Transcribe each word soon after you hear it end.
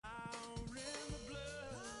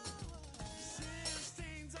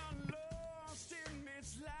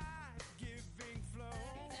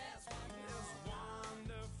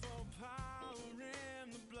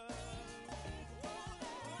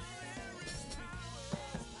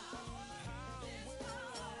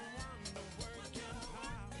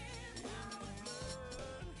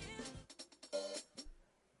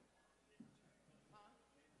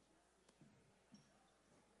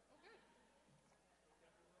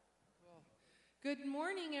Good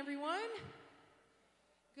morning, everyone.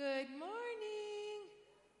 Good morning.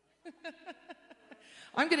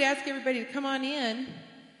 I'm going to ask everybody to come on in.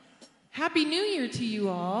 Happy New Year to you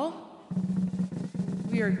all.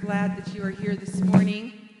 We are glad that you are here this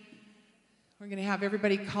morning. We're going to have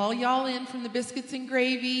everybody call y'all in from the biscuits and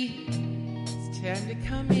gravy. It's time to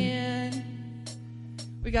come in.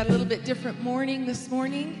 We got a little bit different morning this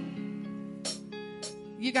morning.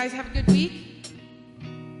 You guys have a good week?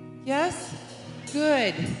 Yes?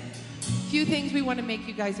 Good. A few things we want to make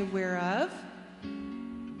you guys aware of.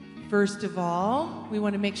 First of all, we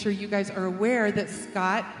want to make sure you guys are aware that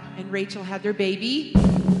Scott and Rachel had their baby.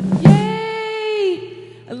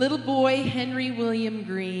 Yay! A little boy, Henry William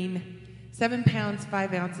Green. 7 pounds,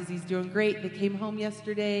 5 ounces. He's doing great. They came home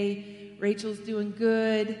yesterday. Rachel's doing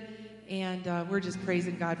good. And we're just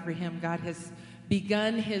praising God for him. God has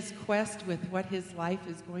begun his quest with what his life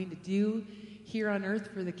is going to do here on earth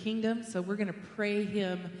for the kingdom. So we're going to pray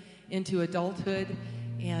him into adulthood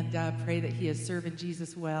and pray that he is serving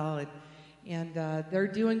Jesus well. And they're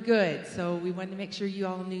doing good. So we wanted to make sure you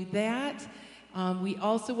all knew that. We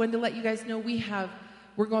also wanted to let you guys know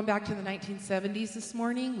we're going back to the 1970s this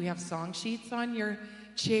morning. We have song sheets on your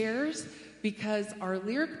chairs because our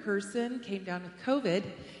lyric person came down with COVID,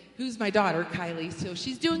 who's my daughter, Kylie. So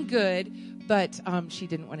she's doing good, but she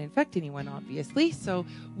didn't want to infect anyone, obviously. So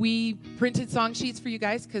we printed song sheets for you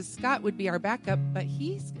guys because Scott would be our backup, but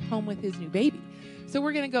he's home with his new baby. So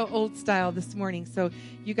we're going to go old style this morning. So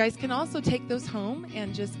you guys can also take those home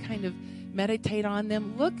and just kind of meditate on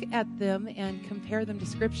them, look at them, and compare them to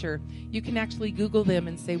Scripture. You can actually Google them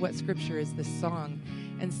and say, what Scripture is this song?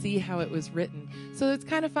 And see how it was written. So it's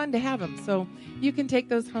kind of fun to have them. So you can take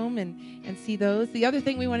those home and see those. The other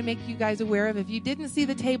thing we want to make you guys aware of, if you didn't see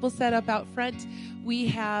the table set up out front, we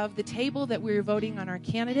have the table that we're voting on our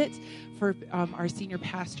candidate for our senior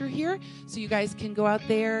pastor here. So you guys can go out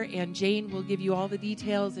there and Jane will give you all the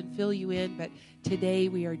details and fill you in. But today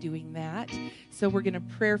we are doing that. So we're going to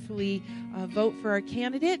prayerfully vote for our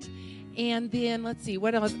candidate. And then let's see,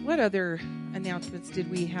 what other announcements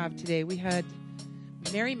did we have today? We had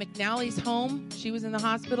Mary McNally's home. She was in the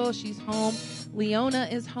hospital. She's home. Leona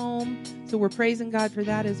is home. So we're praising God for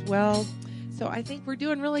that as well. So I think we're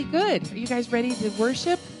doing really good. Are you guys ready to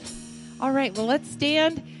worship? All right, well, let's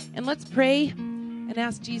stand and let's pray and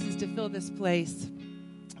ask Jesus to fill this place.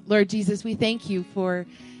 Lord Jesus, we thank you for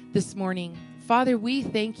this morning. Father, we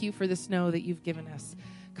thank you for the snow that you've given us.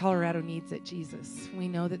 Colorado needs it, Jesus. We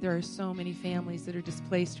know that there are so many families that are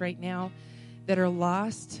displaced right now, that are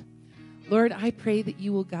lost. Lord, I pray that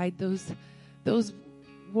you will guide those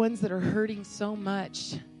ones that are hurting so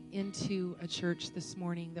much into a church this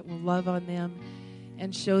morning that will love on them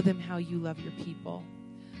and show them how you love your people.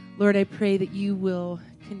 Lord, I pray that you will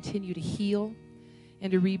continue to heal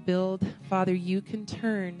and to rebuild. Father, you can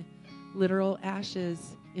turn literal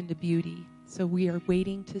ashes into beauty. So we are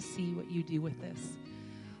waiting to see what you do with this.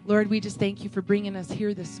 Lord, we just thank you for bringing us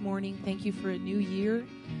here this morning. Thank you for a new year.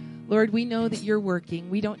 Lord, we know that you're working.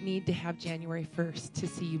 We don't need to have January 1st to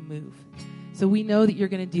see you move. So we know that you're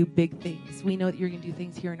going to do big things. We know that you're going to do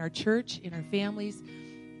things here in our church, in our families,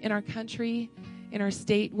 in our country, in our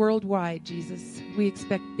state, worldwide, Jesus. We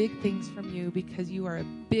expect big things from you because you are a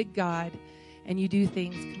big God and you do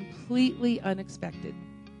things completely unexpected.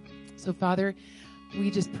 So, Father, we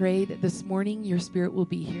just pray that this morning your Spirit will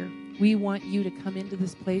be here. We want you to come into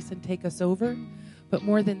this place and take us over. But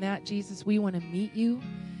more than that, Jesus, we want to meet you.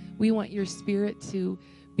 We want your Spirit to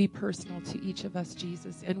be personal to each of us,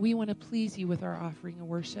 Jesus. And we want to please you with our offering of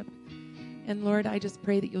worship. And Lord, I just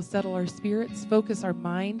pray that you'll settle our spirits, focus our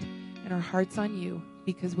mind and our hearts on you,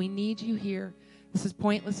 because we need you here. This is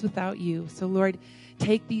pointless without you. So Lord,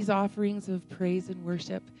 take these offerings of praise and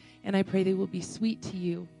worship, and I pray they will be sweet to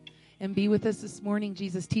you. And be with us this morning,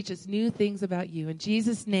 Jesus. Teach us new things about you. In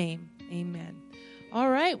Jesus' name, amen. All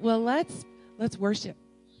right, well, let's worship.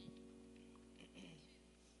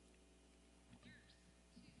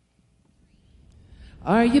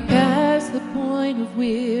 Are you past the point of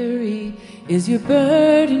weary? Is your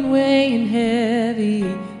burden weighing heavy?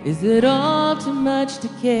 Is it all too much to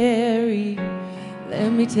carry?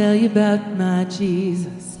 Let me tell you about my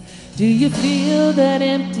Jesus. Do you feel that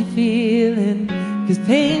empty feeling? 'Cause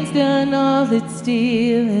pain's done all it's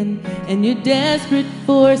stealing, and you're desperate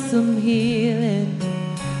for some healing.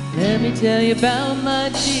 Let me tell you about my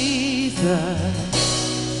Jesus.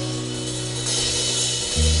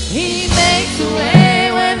 He makes a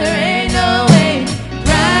way when there ain't no way,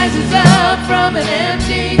 rises up from an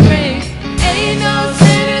empty grave. Ain't no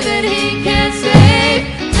sinner that he can't save.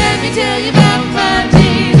 Let me tell you about my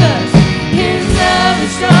Jesus. His love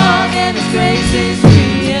is strong and his grace is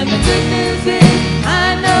free, and the good news is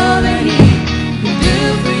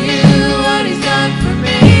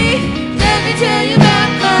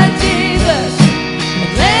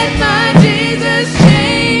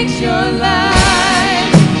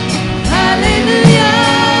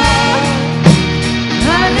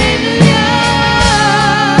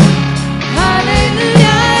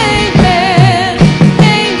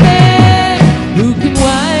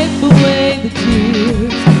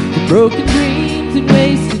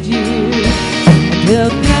tears. I tell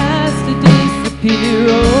the past to disappear.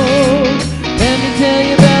 Oh, let me tell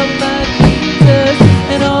you about my Jesus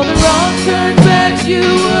and all the wrong turns that you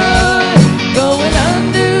would. Going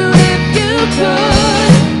under if you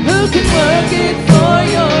could. Who can work it for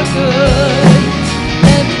your good?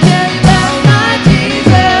 Let me tell you about my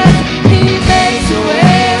Jesus. He makes a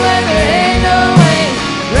way when there ain't no way.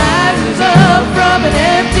 Rises up from an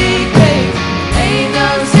empty grave. Ain't no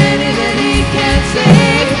sinner that he can't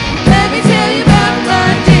save. Let me tell you about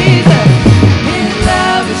my Jesus. His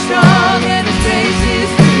love is strong and his grace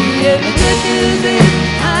is free. And the good news is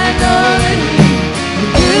I know that he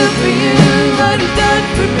will do for you what he's done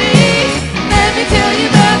for me. Let me tell you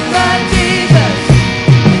about my Jesus.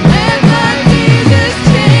 Let my Jesus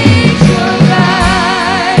change your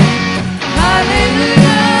life.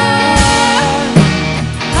 Hallelujah.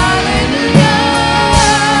 Hallelujah.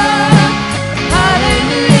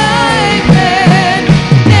 Hallelujah. Amen.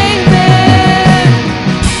 Amen.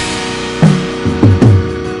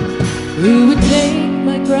 Who would take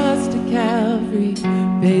my cross to Calvary,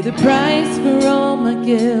 pay the price for all my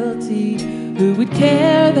guilty? Who would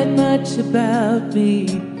care that much about me?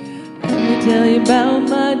 Let me tell you about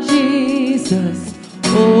my Jesus.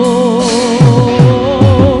 Oh,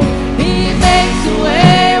 he makes a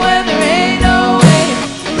way when there ain't no way.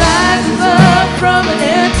 Rises up from an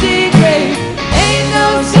empty grave. Ain't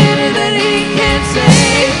no sinner that he can't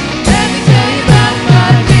save. Let me tell you about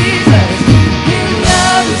my Jesus. His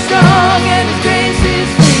love is strong and his grace is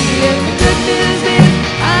free. And the good news is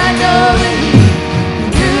I know that he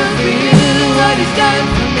can do for you what he's done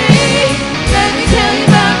for me. Let me tell you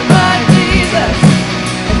about my Jesus.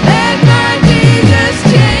 And let my Jesus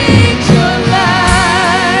change your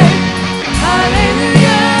life.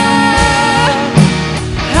 Hallelujah.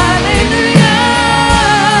 Hallelujah.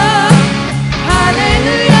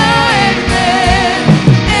 Hallelujah. Amen.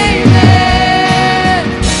 Amen.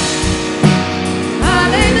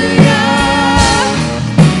 Hallelujah.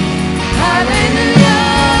 Hallelujah.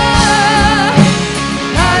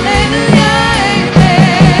 Hallelujah.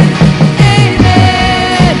 Amen.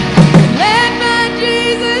 Amen. Let my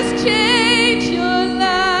Jesus change your life.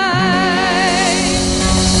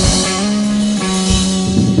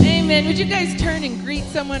 Amen. Would you guys turn and greet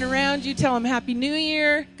someone around you? Tell them Happy New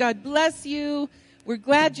Year. God bless you. We're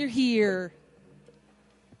glad you're here.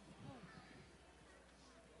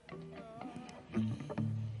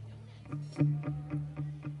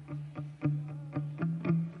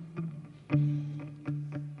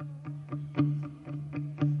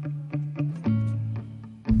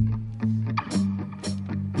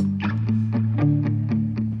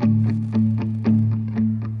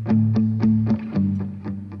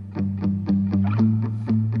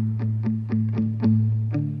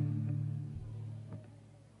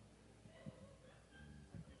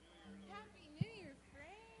 Happy New Year,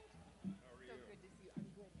 friend. So good to see you. I'm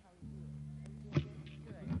good. How are you? Are you doing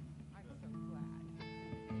good? I'm so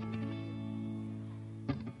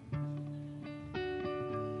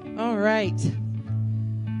glad. All right.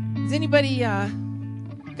 Has anybody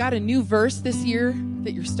got a new verse this year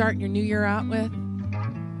that you're starting your new year out with?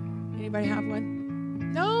 Anybody have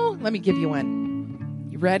one? No? Let me give you one.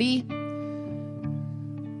 You ready?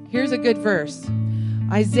 Here's a good verse.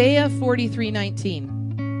 Isaiah 43:19.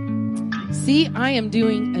 See, I am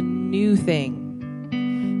doing a new thing.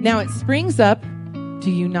 Now it springs up.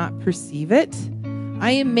 Do you not perceive it?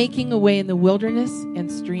 I am making a way in the wilderness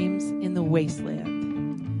and streams in the wasteland.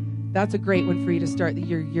 That's a great one for you to start the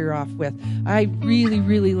year off with. I really,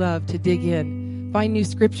 really love to dig in, find new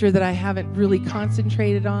scripture that I haven't really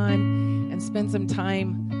concentrated on, and spend some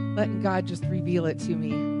time letting God just reveal it to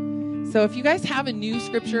me. So if you guys have a new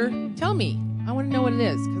scripture, tell me. I want to know what it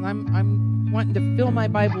is, because I'm wanting to fill my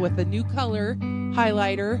Bible with a new color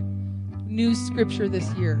highlighter, new scripture this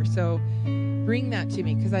year. So bring that to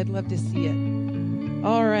me, because I'd love to see it.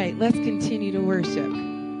 All right, let's continue to worship.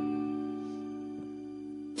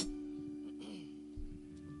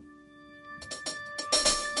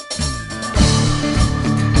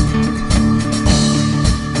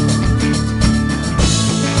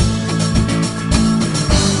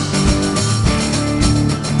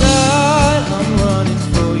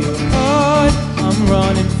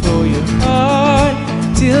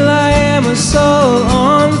 Till I am a soul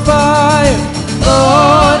on fire.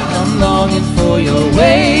 Lord, I'm longing for your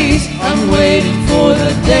ways. I'm waiting for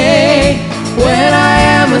the day when I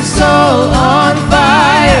am a soul on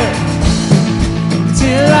fire.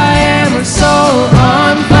 Till I am a soul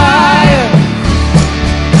on fire.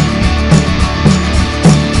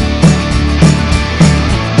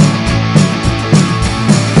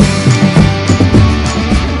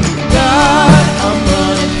 God, I'm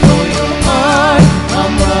running for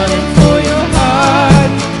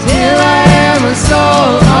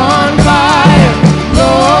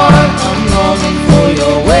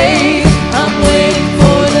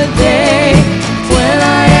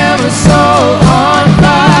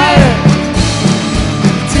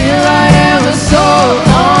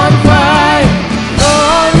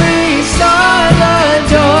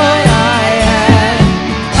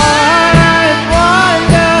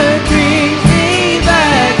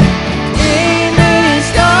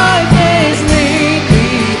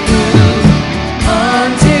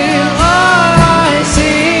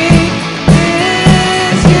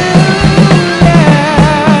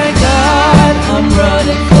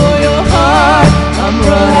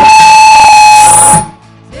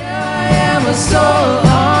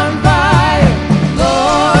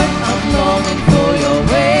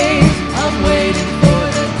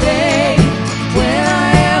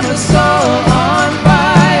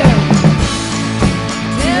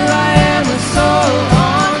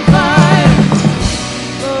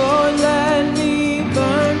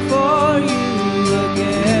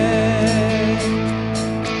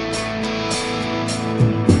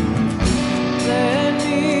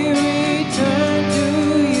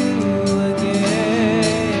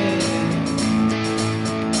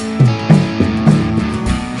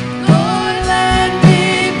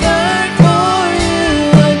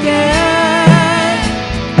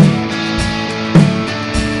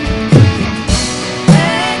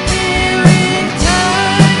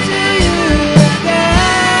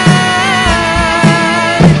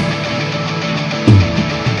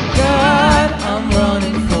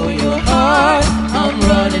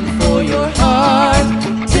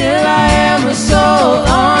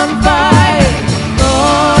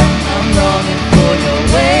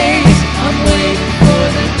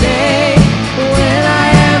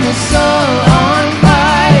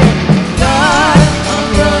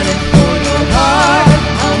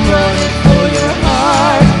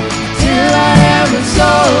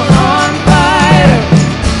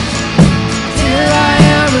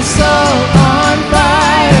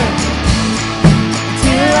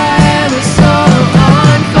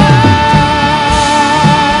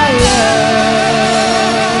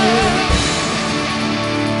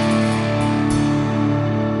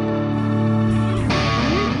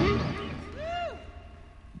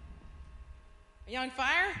you on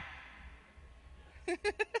fire?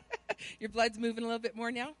 Your blood's moving a little bit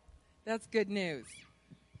more now? That's good news.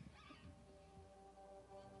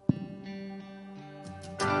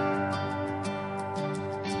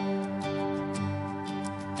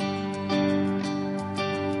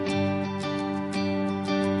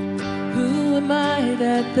 Who am I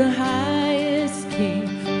that the highest King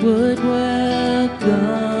would welcome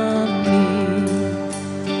me?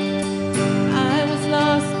 I was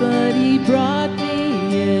lost, but he brought me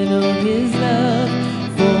in. Oh, his love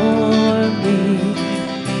for me.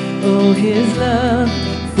 Oh, his love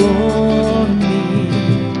for me.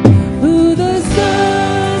 Who the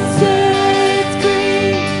sun sets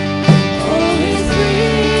free. Oh, his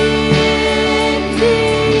free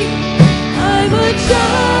indeed. I'm a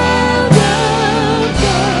child of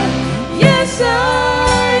God. Yes, I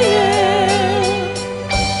am.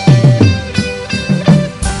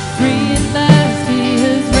 Free at last, he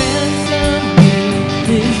has ransomed me.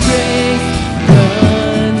 His grace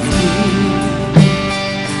runs deep.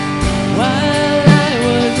 While I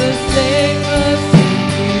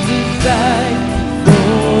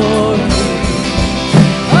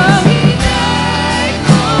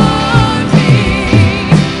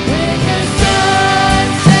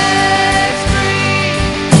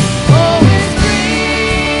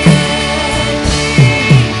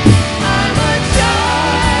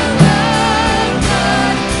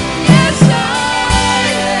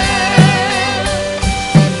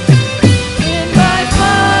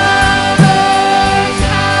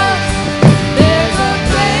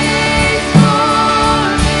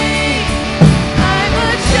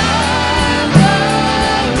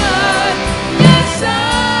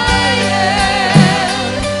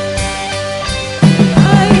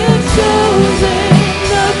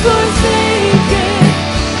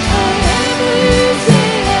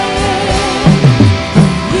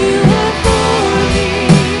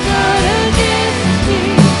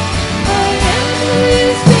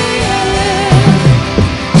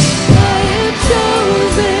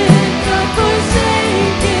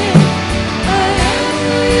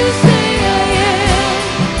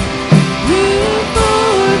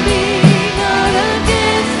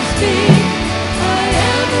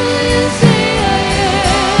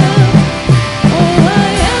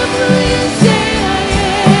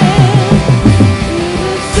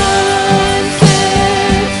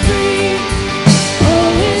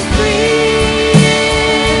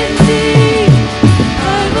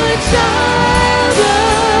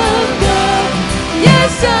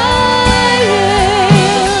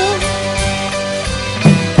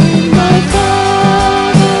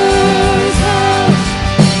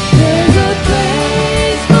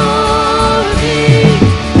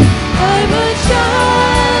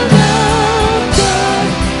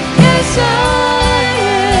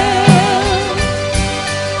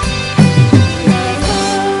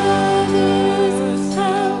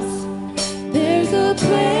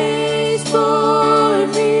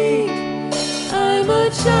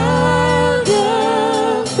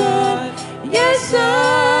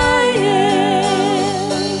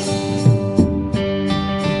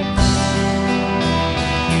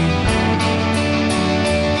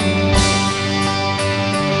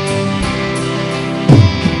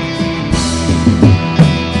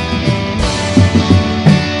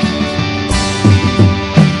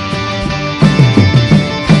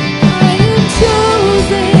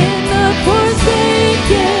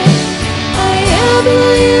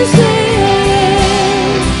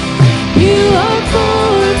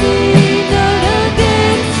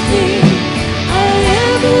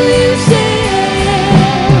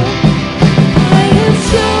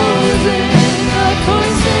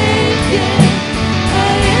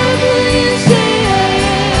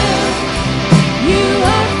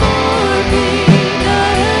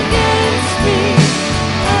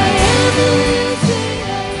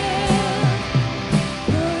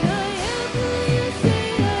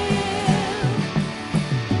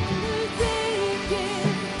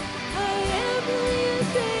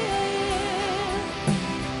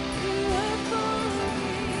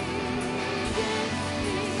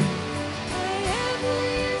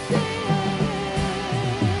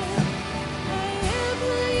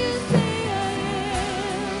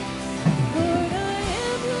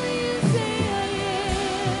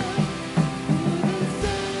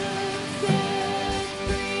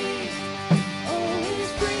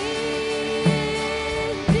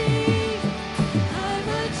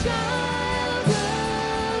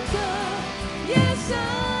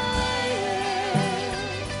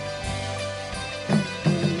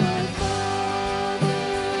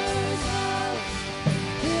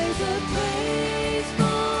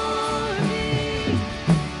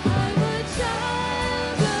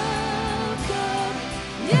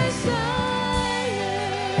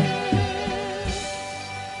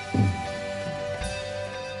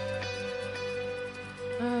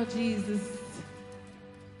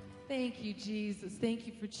Thank you, Jesus. Thank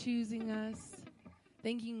you for choosing us.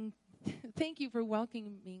 Thank you for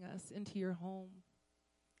welcoming us into your home,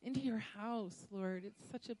 into your house, Lord. It's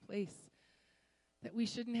such a place that we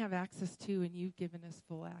shouldn't have access to, and you've given us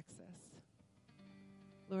full access.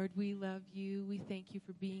 Lord, we love you. We thank you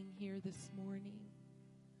for being here this morning.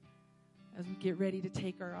 As we get ready to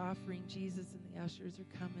take our offering, Jesus and the ushers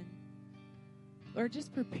are coming. Lord,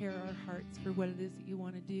 just prepare our hearts for what it is that you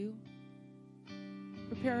want to do.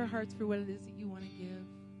 Prepare our hearts for what it is that you want to give.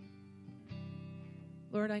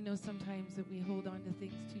 Lord, I know sometimes that we hold on to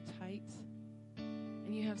things too tight,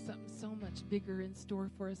 and you have something so much bigger in store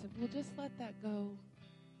for us. If we'll just let that go,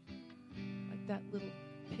 like that little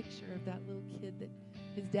picture of that little kid that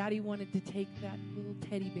his daddy wanted to take that little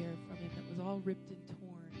teddy bear from him that was all ripped and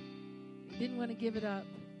torn. He didn't want to give it up,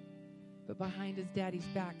 but behind his daddy's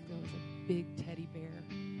back there was a big teddy bear,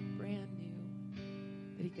 brand new,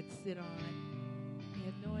 that he could sit on. He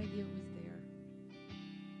had no idea it was there.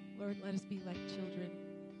 Lord, let us be like children.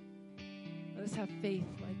 Let us have faith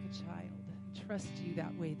like a child and trust you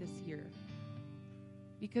that way this year.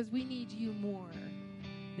 Because we need you more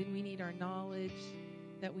than we need our knowledge,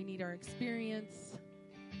 that we need our experience,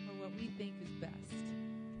 or what we think is best.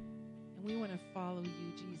 And we want to follow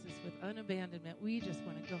you, Jesus, with unabandonment. We just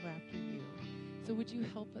want to go after you. So would you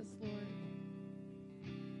help us, Lord?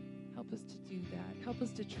 Help us to do that. Help us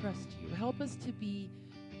to trust you. Help us to be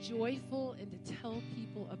joyful and to tell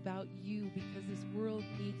people about you, because this world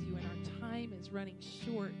needs you and our time is running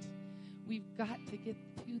short. We've got to get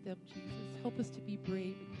to them, Jesus. Help us to be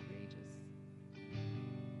brave and courageous.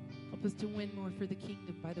 Help us to win more for the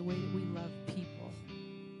kingdom by the way that we love people.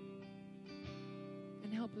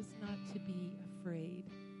 And help us not to be afraid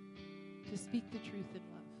to speak the truth in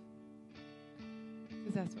love,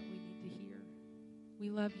 because that's what we need to hear. We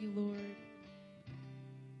love you, Lord.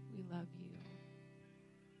 We love you.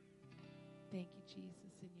 Thank you,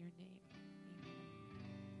 Jesus, in your name.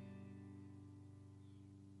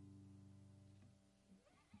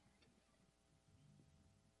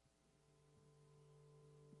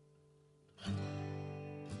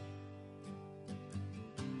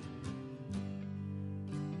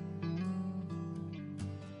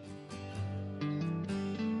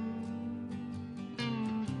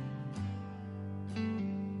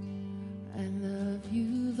 I love you,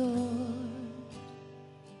 Lord.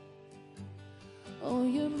 Oh,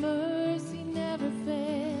 your mercy never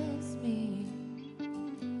fails me.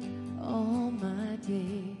 All my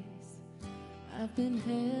days I've been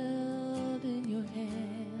held in your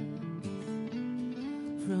hands.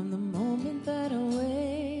 From the moment that I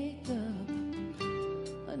wake up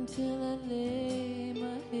until I lay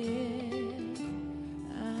my head,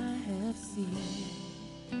 I have seen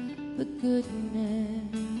the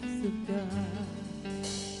goodness of God.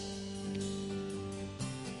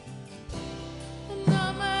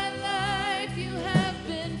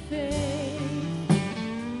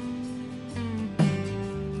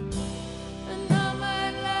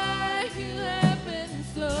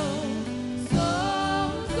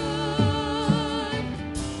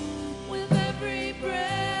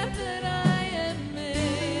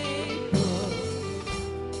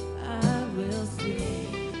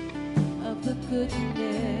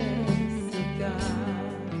 Goodness of God.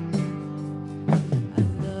 I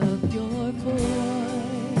love your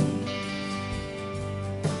voice,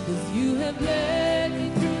 'cause you have led me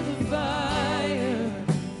through the fire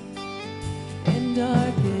and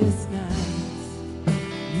darkest nights.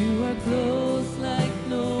 You are close like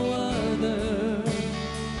no other.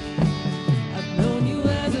 I've known you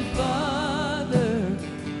as a father,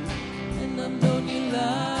 and I've known you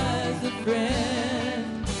as a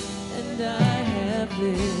friend, and I have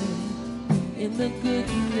lived in the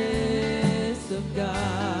goodness of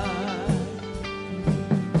God.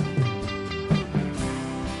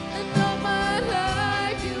 And all my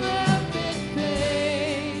life you have been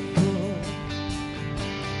faithful.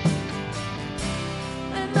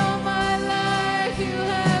 And all my life you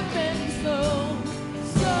have been so,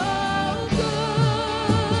 so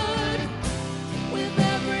good. With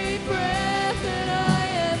every breath that I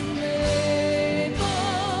am able,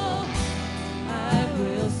 I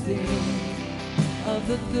will sing of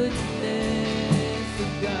the goodness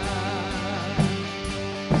of God.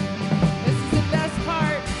 This is the best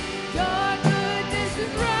part. Your goodness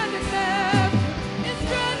is running after, it's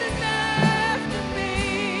running after me.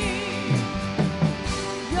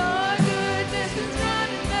 Your goodness is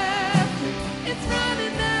running after, it's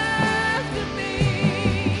running after me.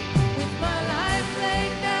 With my life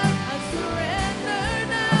laid down, I surrender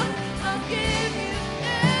now. I'll give you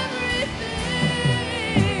everything.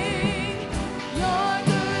 Your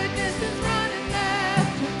goodness is running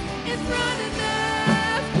after,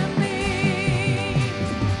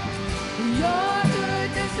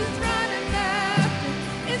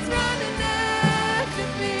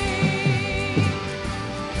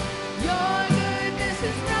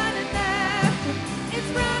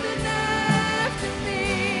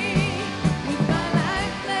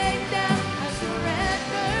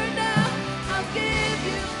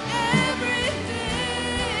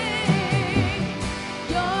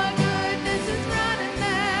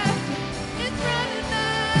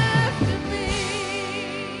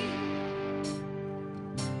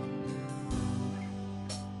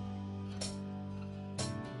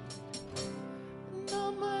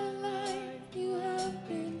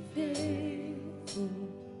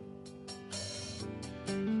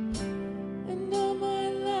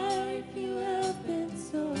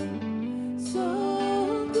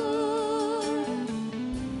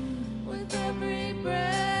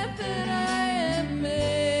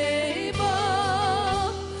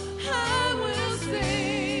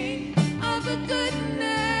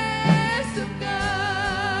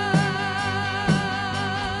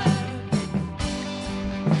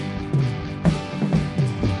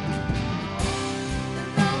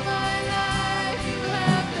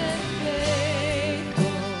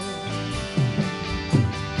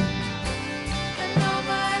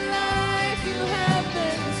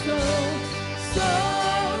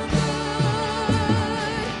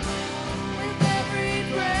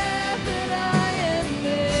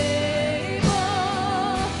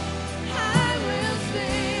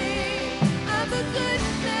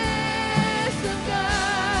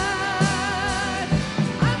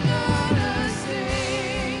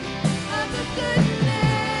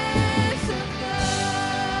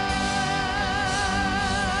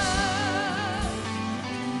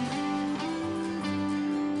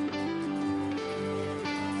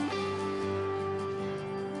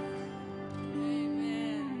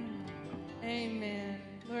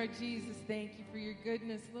 Lord Jesus, thank you for your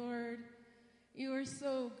goodness, Lord. You are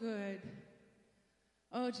so good.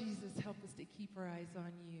 Oh, Jesus, help us to keep our eyes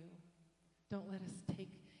on you. Don't let us take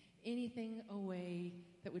anything away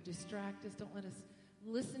that would distract us. Don't let us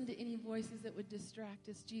listen to any voices that would distract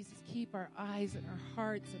us. Jesus, keep our eyes and our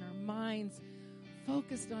hearts and our minds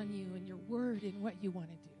focused on you and your word and what you want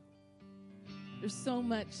to do. There's so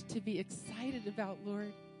much to be excited about,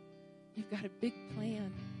 Lord. You've got a big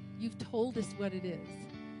plan. You've told us what it is.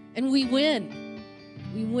 And we win.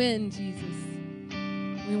 We win,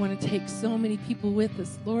 Jesus. We want to take so many people with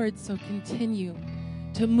us, Lord, so continue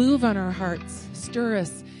to move on our hearts. Stir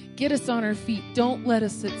us. Get us on our feet. Don't let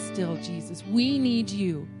us sit still, Jesus. We need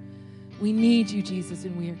you. We need you, Jesus,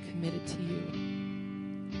 and we are committed to you.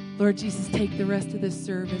 Lord Jesus, take the rest of this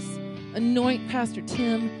service. Anoint Pastor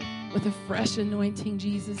Tim with a fresh anointing,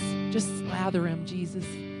 Jesus. Just slather him, Jesus.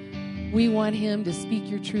 We want him to speak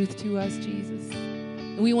your truth to us, Jesus.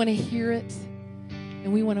 And we want to hear it,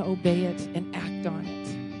 and we want to obey it and act on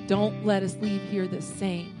it. Don't let us leave here the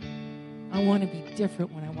same. I want to be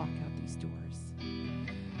different when I walk out these doors.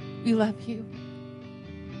 We love you.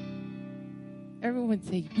 Everyone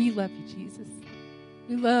say, we love you, Jesus.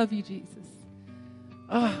 We love you, Jesus.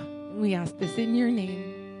 Oh, we ask this in your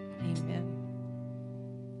name. Amen.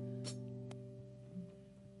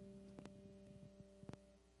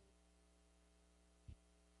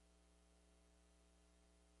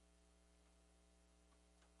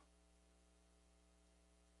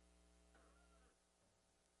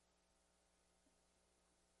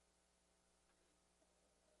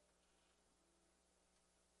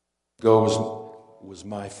 Was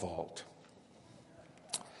my fault.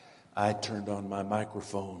 I turned on my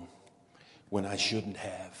microphone when I shouldn't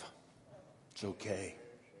have. It's okay.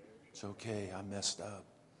 It's okay. I messed up.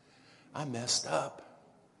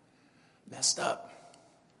 Messed up.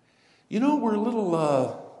 You know, we're a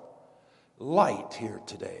little light here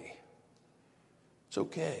today. It's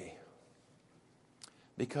okay.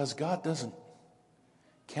 Because God doesn't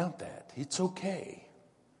count that. It's okay.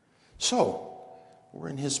 So, we're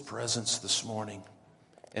in His presence this morning,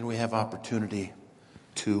 and we have opportunity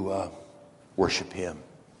to worship Him.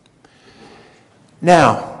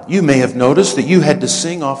 Now, you may have noticed that you had to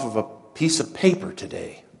sing off of a piece of paper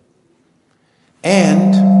today.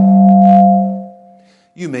 And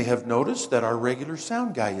you may have noticed that our regular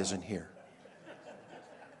sound guy isn't here.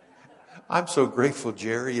 I'm so grateful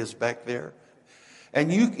Jerry is back there. And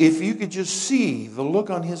if you could just see the look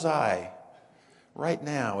on his eye right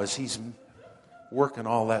now as he's working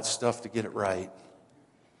all that stuff to get it right.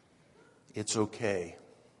 It's okay.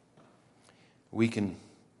 We can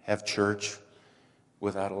have church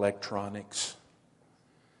without electronics,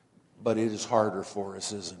 but it is harder for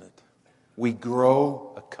us, isn't it? We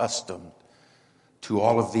grow accustomed to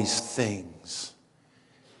all of these things.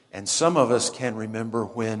 And some of us can remember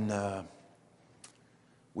when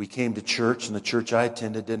we came to church, and the church I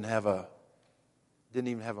attended didn't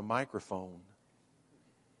even have a microphone.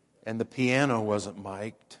 And the piano wasn't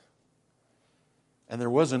mic'd. And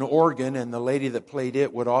there was an organ, and the lady that played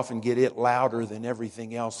it would often get it louder than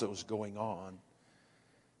everything else that was going on.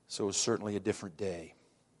 So it was certainly a different day.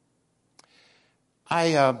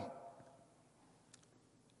 I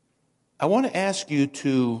want to ask you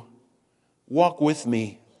to walk with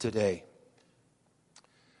me today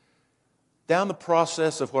down the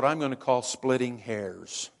process of what I'm going to call splitting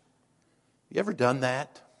hairs. You ever done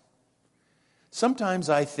that? Sometimes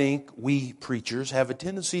I think we preachers have a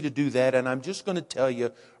tendency to do that, and I'm just going to tell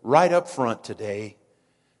you right up front today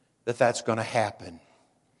that that's going to happen.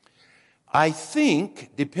 I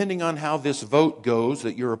think, depending on how this vote goes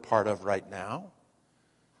that you're a part of right now,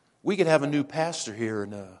 we could have a new pastor here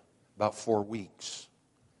in about 4 weeks.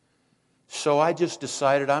 So I just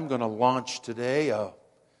decided I'm going to launch today a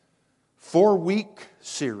 4-week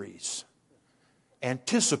series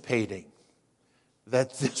anticipating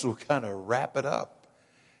that this will kind of wrap it up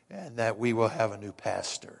and that we will have a new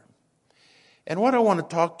pastor. And what I want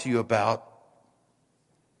to talk to you about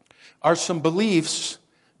are some beliefs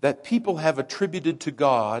that people have attributed to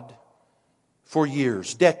God for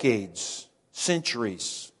years, decades,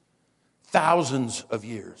 centuries, thousands of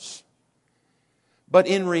years. But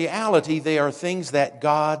in reality, they are things that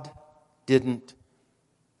God didn't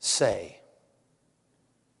say.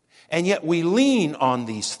 And yet we lean on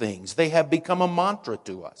these things. They have become a mantra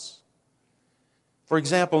to us. For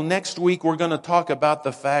example, next week we're going to talk about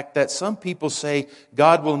the fact that some people say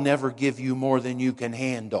God will never give you more than you can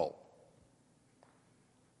handle.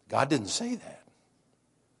 God didn't say that.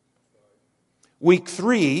 Week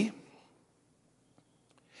 3,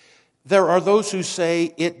 there are those who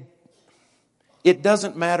say it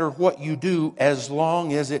doesn't matter what you do as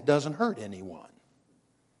long as it doesn't hurt anyone.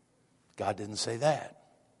 God didn't say that.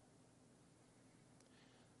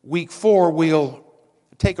 Week 4, we'll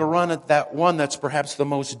take a run at that one that's perhaps the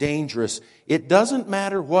most dangerous. It doesn't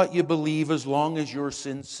matter what you believe as long as you're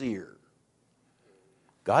sincere.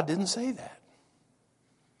 God didn't say that.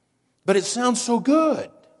 But it sounds so good.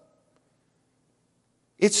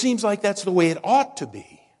 It seems like that's the way it ought to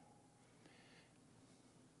be.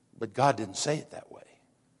 But God didn't say it that way.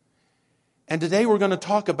 And today we're going to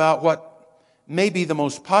talk about what may be the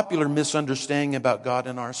most popular misunderstanding about God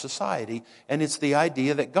in our society, and it's the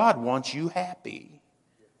idea that God wants you happy.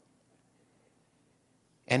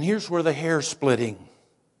 And here's where the hair-splitting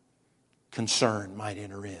concern might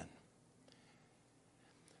enter in.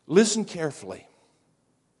 Listen carefully,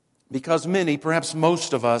 because many, perhaps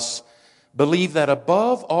most of us, believe that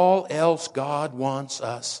above all else, God wants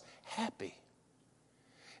us happy.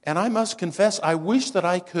 And I must confess, I wish that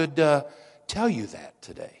I could tell you that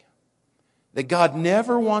today. That God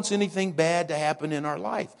never wants anything bad to happen in our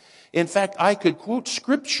life. In fact, I could quote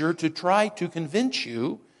Scripture to try to convince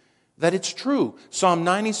you that it's true. Psalm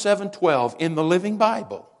 97:12 in the Living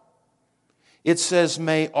Bible. It says,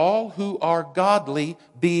 "May all who are godly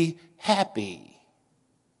be happy."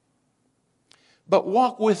 But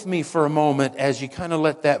walk with me for a moment as you kind of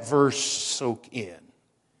let that verse soak in.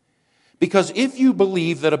 Because if you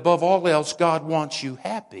believe that above all else God wants you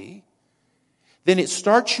happy, then it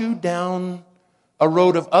starts you down a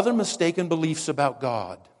road of other mistaken beliefs about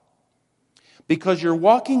God. Because you're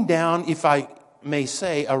walking down, if I may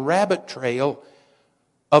say, a rabbit trail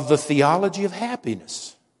of the theology of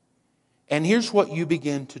happiness. And here's what you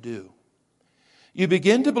begin to do. You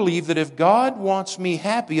begin to believe that if God wants me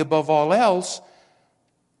happy above all else,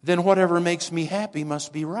 then whatever makes me happy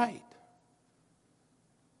must be right.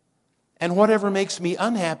 And whatever makes me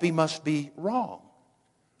unhappy must be wrong.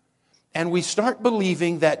 And we start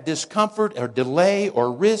believing that discomfort or delay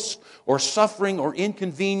or risk or suffering or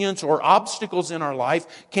inconvenience or obstacles in our life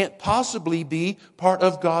can't possibly be part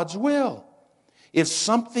of God's will. If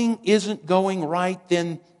something isn't going right,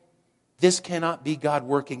 then this cannot be God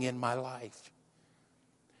working in my life.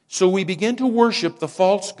 So we begin to worship the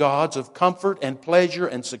false gods of comfort and pleasure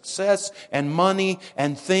and success and money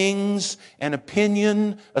and things and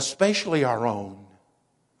opinion, especially our own.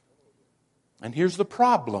 And here's the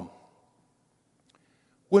problem.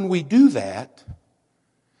 When we do that,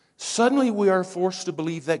 suddenly we are forced to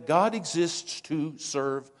believe that God exists to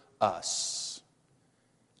serve us.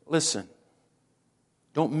 Listen,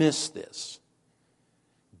 don't miss this.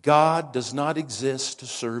 God does not exist to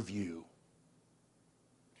serve you.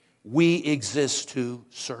 We exist to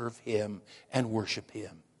serve Him and worship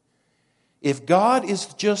Him. If God is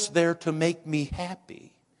just there to make me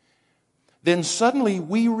happy, then suddenly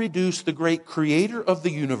we reduce the great creator of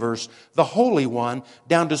the universe, the Holy One,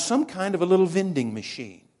 down to some kind of a little vending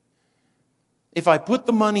machine. If I put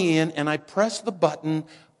the money in and I press the button,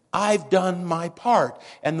 I've done my part.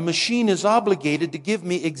 And the machine is obligated to give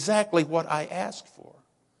me exactly what I asked for.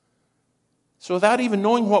 So without even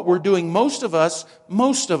knowing what we're doing, most of us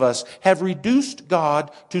have reduced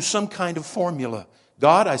God to some kind of formula.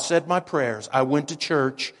 God, I said my prayers. I went to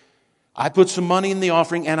church. I put some money in the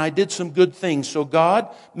offering and I did some good things. So God,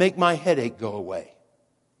 make my headache go away.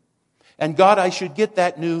 And God, I should get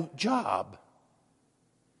that new job.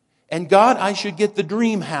 And God, I should get the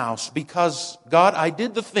dream house because God, I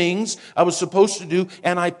did the things I was supposed to do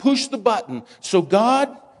and I pushed the button. So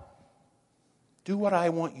God, do what I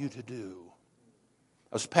want you to do.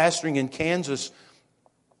 I was pastoring in Kansas,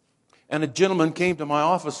 and a gentleman came to my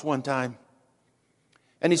office one time,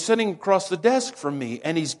 and he's sitting across the desk from me,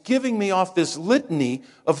 and he's giving me off this litany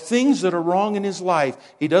of things that are wrong in his life.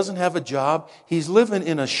 He doesn't have a job. He's living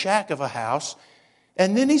in a shack of a house.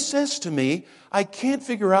 And then he says to me, I can't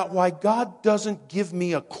figure out why God doesn't give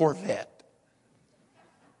me a Corvette.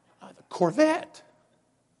 A Corvette?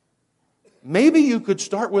 Maybe you could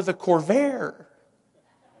start with a Corvair.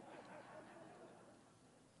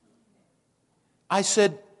 I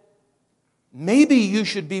said, maybe you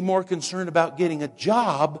should be more concerned about getting a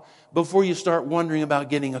job before you start wondering about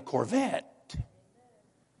getting a Corvette.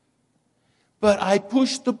 But I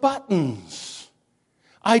pushed the buttons.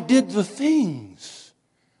 I did the things.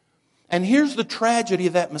 And here's the tragedy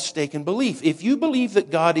of that mistaken belief. If you believe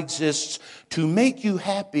that God exists to make you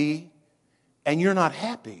happy and you're not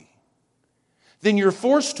happy, then you're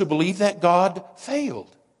forced to believe that God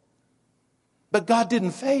failed. But God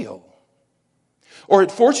didn't fail. Or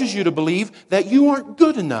it forces you to believe that you aren't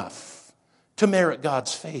good enough to merit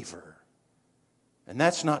God's favor. And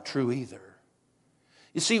that's not true either.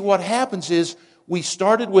 You see, what happens is we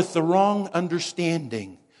started with the wrong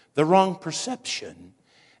understanding, the wrong perception,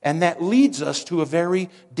 and that leads us to a very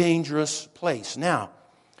dangerous place. Now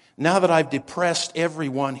that I've depressed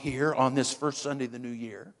everyone here on this first Sunday of the new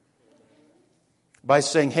year by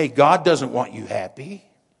saying, hey, God doesn't want you happy,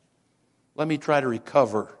 let me try to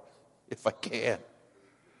recover if I can.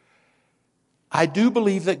 I do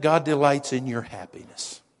believe that God delights in your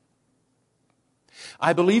happiness.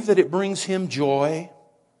 I believe that it brings Him joy,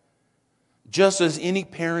 just as any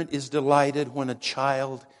parent is delighted when a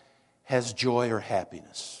child has joy or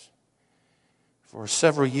happiness. For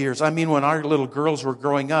several years, when our little girls were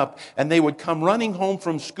growing up and they would come running home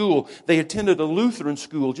from school, they attended a Lutheran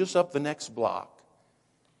school just up the next block.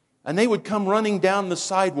 And they would come running down the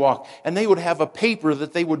sidewalk and they would have a paper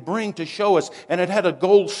that they would bring to show us, and it had a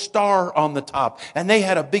gold star on the top, and they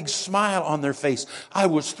had a big smile on their face. I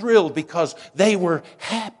was thrilled because they were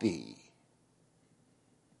happy.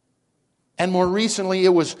 And more recently, it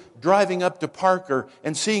was driving up to Parker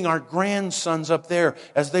and seeing our grandsons up there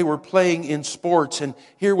as they were playing in sports. And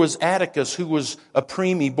here was Atticus, who was a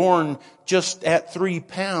preemie, born just at 3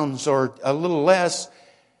 pounds or a little less.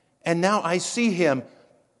 And now I see him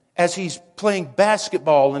as he's playing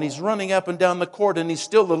basketball and he's running up and down the court, and he's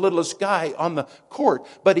still the littlest guy on the court.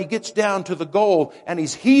 But he gets down to the goal and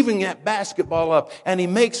he's heaving that basketball up and he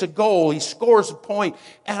makes a goal. He scores a point,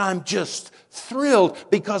 and I'm just thrilled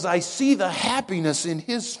because I see the happiness in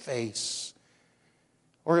his face.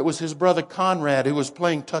 Or it was his brother Conrad who was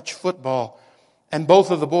playing touch football, and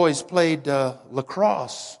both of the boys played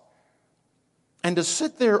lacrosse. And to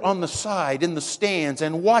sit there on the side in the stands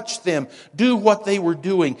and watch them do what they were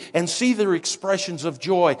doing and see their expressions of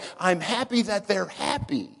joy. I'm happy that they're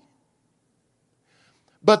happy.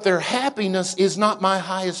 But their happiness is not my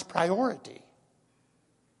highest priority.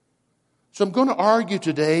 So I'm going to argue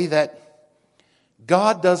today that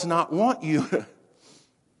God does not want you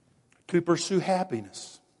to pursue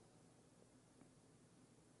happiness.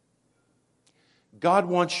 God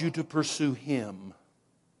wants you to pursue Him.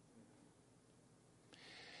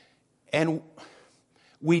 And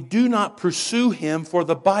we do not pursue Him for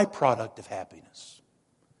the byproduct of happiness.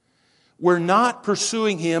 We're not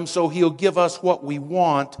pursuing Him so He'll give us what we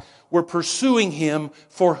want. We're pursuing Him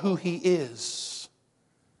for who He is.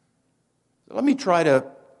 Let me try to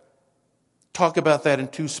talk about that in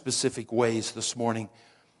two specific ways this morning.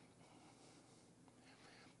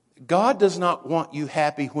 God does not want you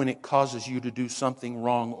happy when it causes you to do something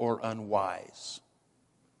wrong or unwise.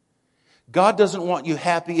 God doesn't want you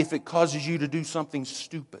happy if it causes you to do something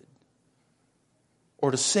stupid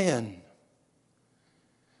or to sin.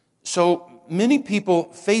 So many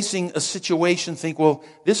people facing a situation think, well,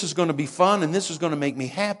 this is going to be fun and this is going to make me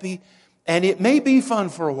happy. And it may be fun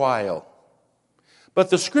for a while. But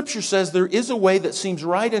the Scripture says there is a way that seems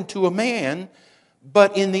right unto a man,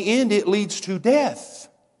 but in the end it leads to death.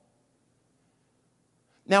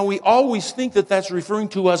 Now we always think that that's referring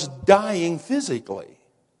to us dying physically.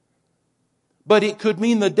 But it could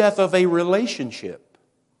mean the death of a relationship.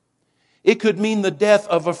 It could mean the death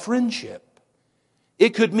of a friendship.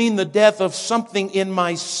 It could mean the death of something in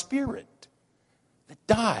my spirit that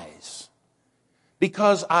dies.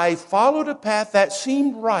 Because I followed a path that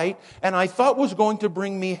seemed right and I thought was going to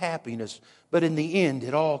bring me happiness. But in the end,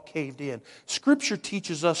 it all caved in. Scripture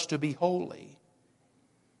teaches us to be holy.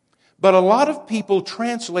 But a lot of people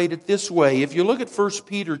translate it this way. If you look at 1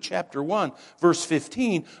 Peter chapter 1, verse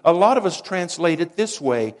 15, a lot of us translate it this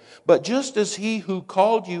way. But just as He who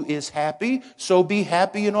called you is happy, so be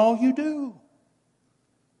happy in all you do.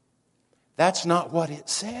 That's not what it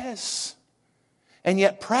says. And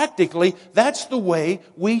yet practically, that's the way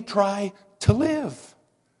we try to live.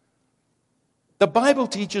 The Bible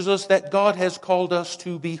teaches us that God has called us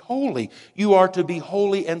to be holy. You are to be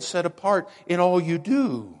holy and set apart in all you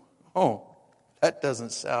do. Oh, that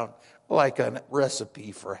doesn't sound like a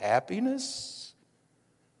recipe for happiness.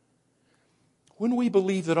 When we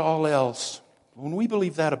believe that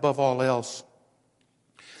above all else,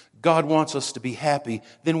 God wants us to be happy,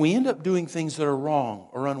 then we end up doing things that are wrong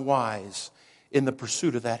or unwise in the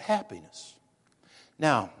pursuit of that happiness.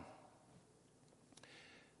 Now,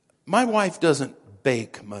 my wife doesn't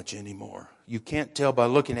bake much anymore. You can't tell by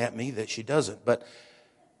looking at me that she doesn't, but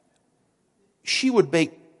she would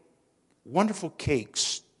bake wonderful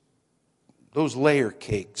cakes, those layer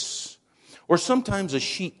cakes, or sometimes a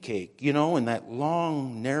sheet cake, in that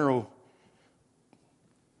long, narrow,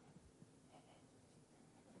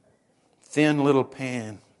 thin little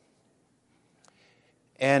pan.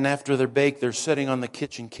 And after they're baked, they're sitting on the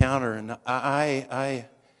kitchen counter, and I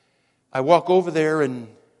walk over there and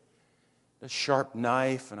a sharp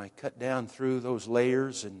knife, and I cut down through those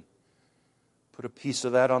layers and put a piece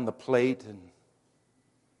of that on the plate and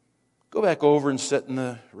go back over and sit in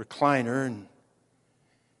the recliner and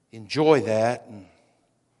enjoy that. And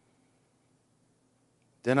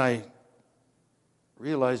then I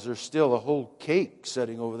realized there's still a whole cake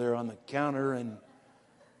sitting over there on the counter, and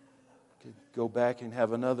could go back and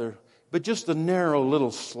have another, but just a narrow little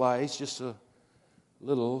slice, just a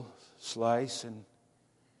little slice.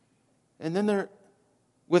 And then there,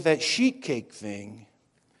 with that sheet cake thing,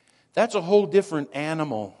 that's a whole different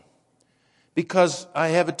animal, because I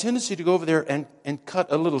have a tendency to go over there and cut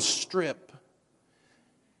a little strip.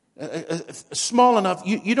 Small enough,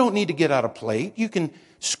 you don't need to get out a plate. You can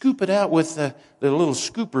scoop it out with the little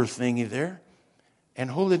scooper thingy there and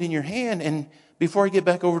hold it in your hand. And before I get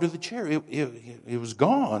back over to the chair, it was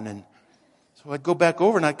gone. And so I'd go back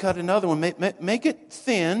over and I'd cut another one. Make it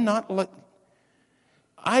thin, not like...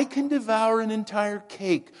 I can devour an entire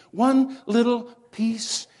cake, one little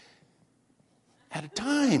piece at a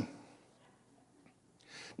time.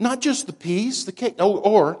 Not just the piece, the cake.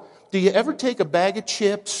 Or do you ever take a bag of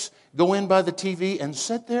chips, go in by the TV and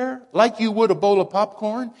sit there like you would a bowl of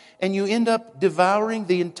popcorn, and you end up devouring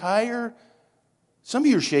the entire... Some of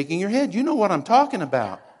you are shaking your head. You know what I'm talking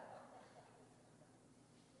about.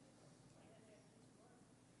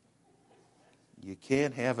 You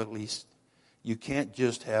can't have at least... You can't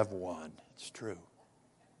just have one. It's true.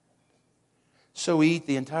 So we eat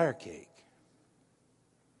the entire cake.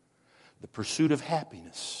 The pursuit of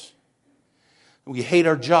happiness. We hate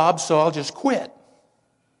our job, so I'll just quit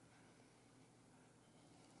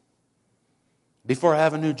before I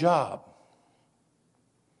have a new job.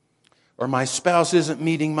 Or my spouse isn't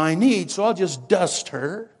meeting my needs, so I'll just dust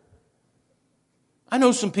her. I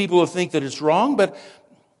know some people will think that it's wrong, but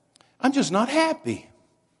I'm just not happy.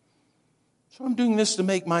 So I'm doing this to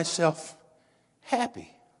make myself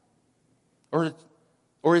happy. Or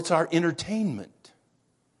it's our entertainment.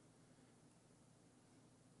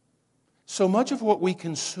 So much of what we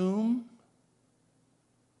consume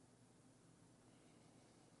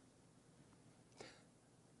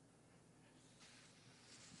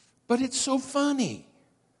but it's so funny.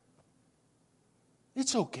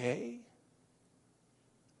 It's okay.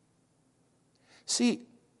 See,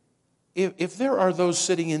 if there are those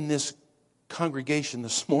sitting in this congregation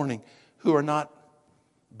this morning who are not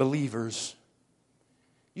believers,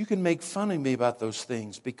 you can make fun of me about those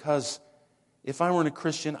things, because if I weren't a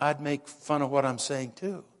Christian, I'd make fun of what I'm saying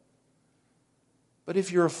too. But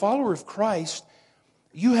if you're a follower of Christ,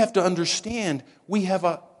 you have to understand we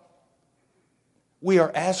are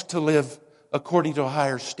asked to live according to a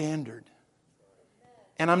higher standard.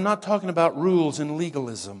 And I'm not talking about rules and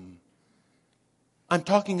legalism. I'm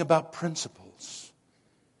talking about principles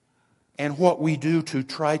and what we do to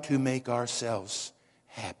try to make ourselves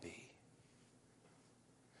happy.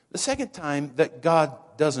 The second time that God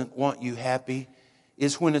doesn't want you happy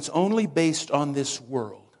is when it's only based on this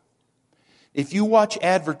world. If you watch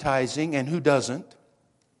advertising, and who doesn't,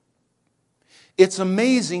 it's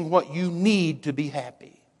amazing what you need to be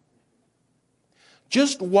happy.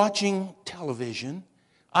 Just watching television,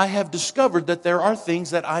 I have discovered that there are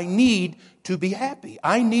things that I need to be happy.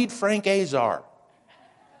 I need Frank Azar.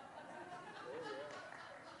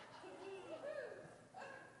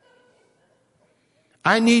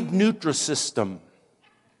 I need Nutrisystem.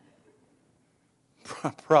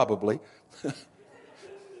 Probably.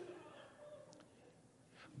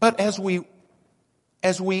 But as we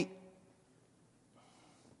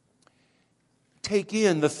take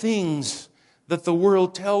in the things that the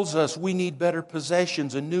world tells us, we need better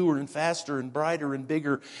possessions and newer and faster and brighter and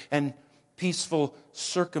bigger and peaceful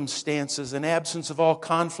circumstances and absence of all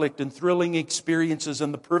conflict and thrilling experiences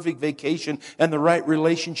and the perfect vacation and the right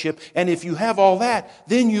relationship. And if you have all that,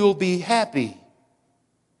 then you'll be happy.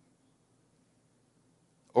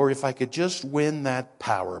 Or if I could just win that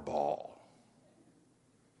Powerball.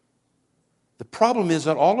 The problem is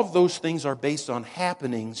that all of those things are based on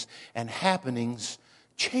happenings, and happenings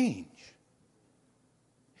change.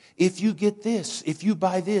 If you get this, if you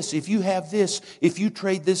buy this, if you have this, if you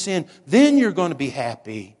trade this in, then you're going to be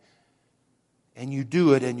happy. And you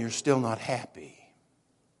do it and you're still not happy.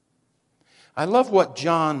 I love what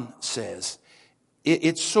John says.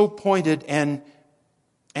 It's so pointed and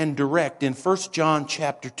direct. In 1 John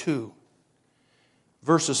chapter 2,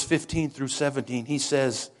 verses 15 through 17, he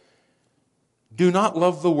says, "Do not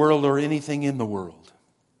love the world or anything in the world.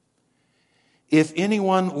 If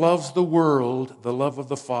anyone loves the world, the love of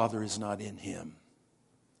the Father is not in him."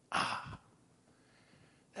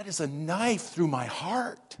 That is a knife through my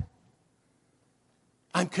heart.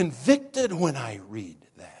 I'm convicted when I read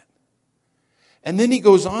that. And then he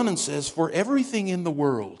goes on and says, "For everything in the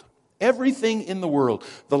world," Everything in the world,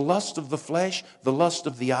 the lust of the flesh, the lust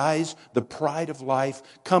of the eyes, the pride of life,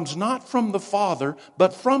 comes not from the Father,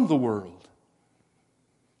 but from the world.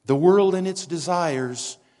 The world and its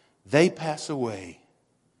desires, they pass away.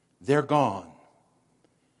 They're gone.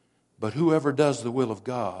 But whoever does the will of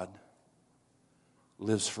God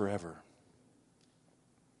lives forever.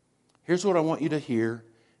 Here's what I want you to hear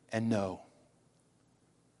and know.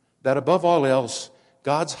 That above all else,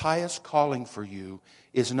 God's highest calling for you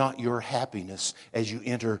is not your happiness as you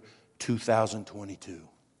enter 2022.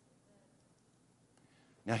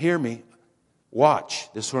 Now hear me.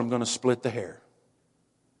 Watch. This is where I'm going to split the hair.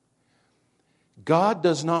 God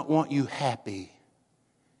does not want you happy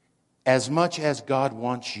as much as God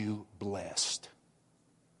wants you blessed.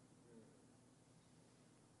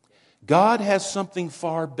 God has something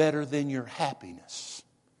far better than your happiness.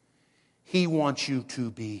 He wants you to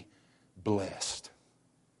be blessed.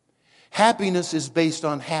 Happiness is based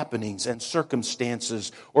on happenings and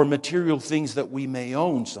circumstances or material things that we may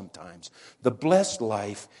own sometimes. The blessed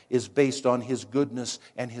life is based on His goodness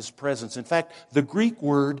and His presence. In fact, the Greek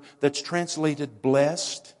word that's translated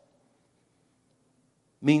blessed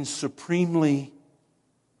means supremely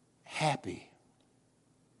happy.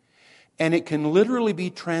 And it can literally be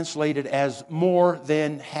translated as more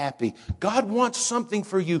than happy. God wants something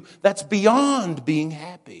for you that's beyond being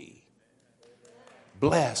happy.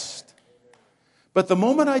 Blessed. But the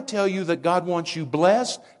moment I tell you that God wants you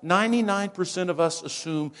blessed, 99% of us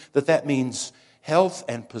assume that that means health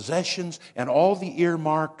and possessions and all the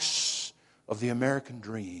earmarks of the American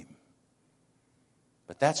dream.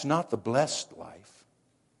 But that's not the blessed life.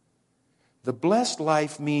 The blessed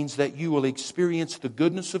life means that you will experience the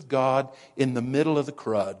goodness of God in the middle of the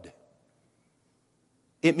crud.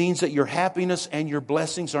 It means that your happiness and your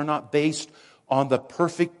blessings are not based on the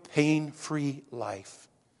perfect, pain-free life.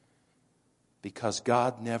 Because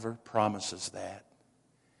God never promises that.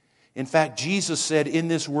 In fact, Jesus said, in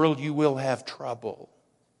this world you will have trouble.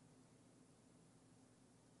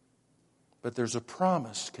 But there's a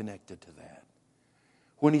promise connected to that.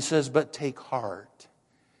 When He says, but take heart,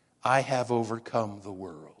 I have overcome the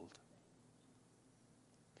world.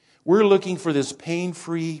 We're looking for this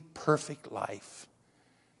pain-free, perfect life.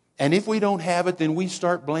 And if we don't have it, then we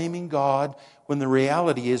start blaming God, when the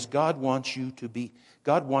reality is God wants to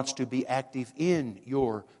be active in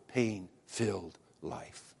your pain-filled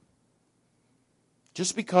life.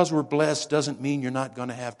 Just because we're blessed doesn't mean you're not going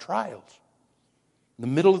to have trials. In the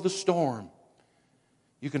middle of the storm,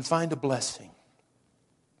 you can find a blessing.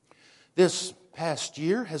 This past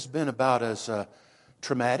year has been about as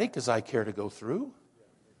traumatic as I care to go through.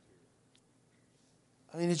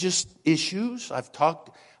 I mean, it's just issues.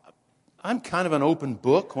 I'm kind of an open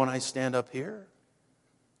book when I stand up here.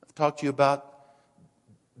 I've talked to you about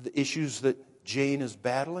the issues that Jane is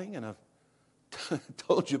battling, and I've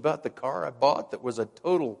told you about the car I bought that was a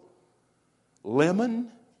total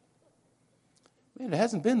lemon. Man, it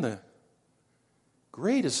hasn't been the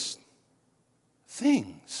greatest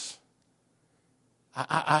things.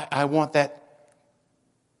 I want that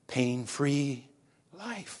pain-free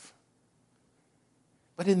life.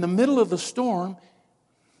 But in the middle of the storm,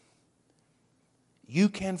 you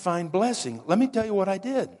can find blessing. Let me tell you what I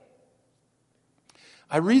did.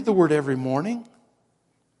 I read the Word every morning.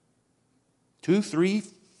 2, 3,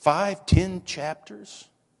 5, 10 chapters.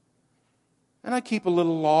 And I keep a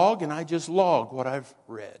little log, and I just log what I've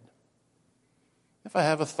read. If I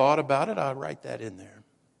have a thought about it, I'll write that in there.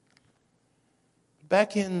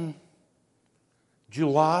 Back in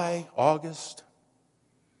July, August,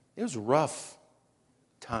 it was a rough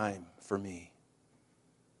time for me.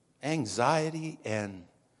 Anxiety, and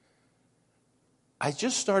I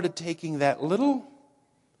just started taking that little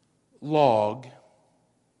log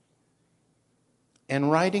and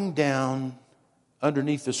writing down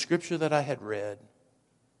underneath the scripture that I had read,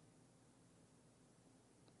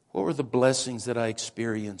 what were the blessings that I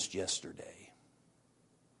experienced yesterday?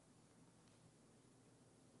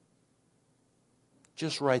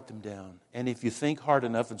 Just write them down. And if you think hard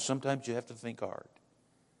enough, and sometimes you have to think hard,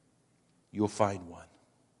 you'll find one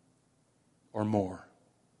or more.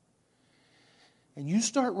 And you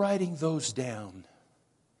start writing those down,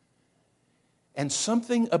 and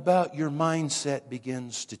something about your mindset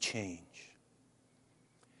begins to change.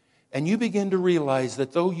 And you begin to realize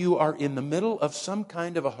that though you are in the middle of some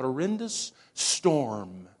kind of a horrendous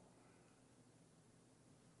storm,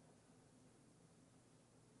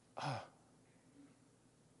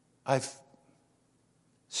 I've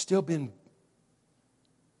still been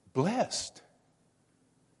blessed.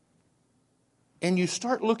 And you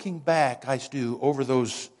start looking back, I do, over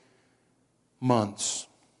those months.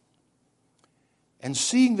 and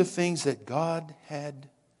seeing the things that God had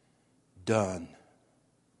done.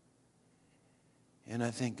 And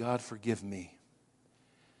I think, God, forgive me.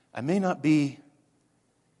 I may not be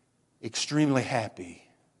extremely happy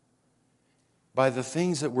by the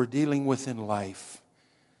things that we're dealing with in life,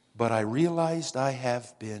 but I realized I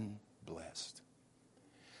have been blessed.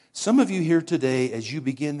 Some of you here today, as you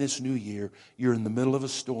begin this new year, you're in the middle of a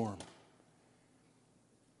storm.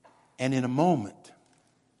 And in a moment,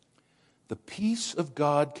 the peace of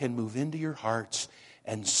God can move into your hearts,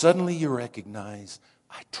 and suddenly you recognize,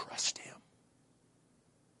 I trust Him.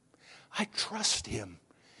 I trust Him.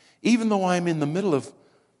 Even though I'm in the middle of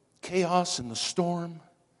chaos and the storm,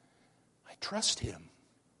 I trust Him.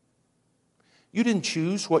 You didn't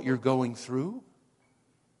choose what you're going through.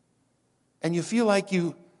 And you feel like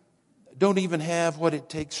you don't even have what it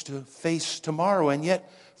takes to face tomorrow. And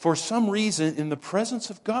yet, for some reason, in the presence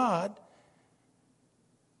of God,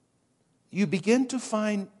 you begin to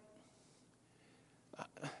find...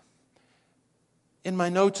 In my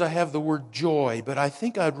notes I have the word joy, but I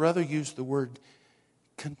think I'd rather use the word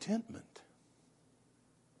contentment.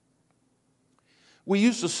 We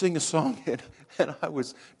used to sing a song, and I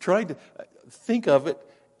was trying to think of it,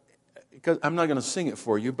 because I'm not going to sing it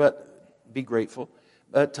for you, but be grateful.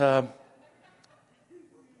 But and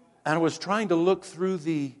I was trying to look through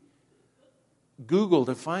the Google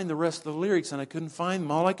to find the rest of the lyrics, and I couldn't find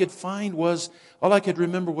them. All I could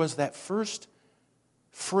remember was that first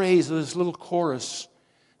phrase of this little chorus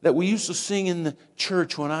that we used to sing in the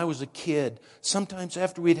church when I was a kid. Sometimes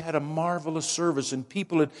after we'd had a marvelous service and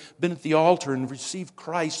people had been at the altar and received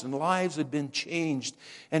Christ and lives had been changed,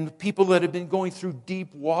 and people that had been going through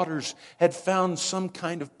deep waters had found some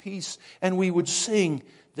kind of peace, and we would sing,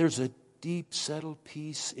 "There's a deep settled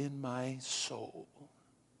peace in my soul.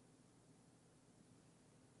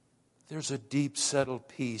 There's a deep settled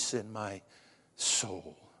peace in my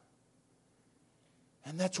soul."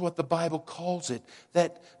 And that's what the Bible calls it,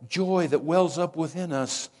 that joy that wells up within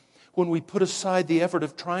us when we put aside the effort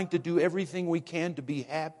of trying to do everything we can to be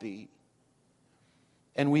happy,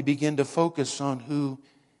 and we begin to focus on who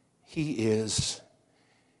He is,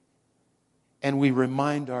 and we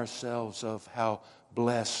remind ourselves of how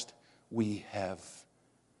blessed we have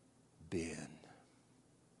been.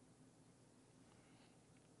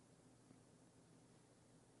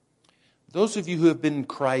 Those of you who have been in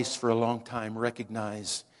Christ for a long time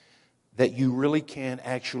recognize that you really can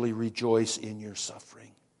actually rejoice in your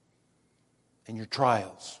suffering and your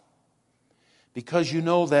trials, because you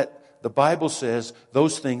know that the Bible says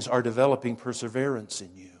those things are developing perseverance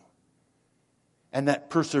in you. And that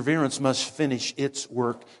perseverance must finish its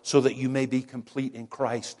work so that you may be complete in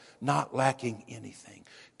Christ, not lacking anything.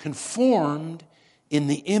 Conformed in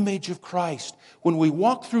the image of Christ. When we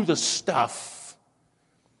walk through the stuff,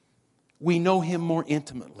 we know Him more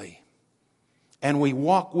intimately, and we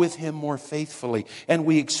walk with Him more faithfully, and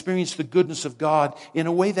we experience the goodness of God in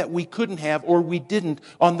a way that we couldn't have, or we didn't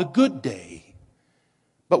on the good day.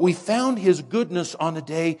 But we found His goodness on a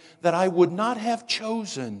day that I would not have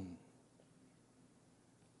chosen.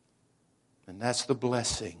 And that's the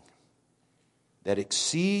blessing that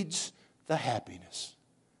exceeds the happiness.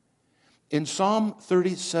 In Psalm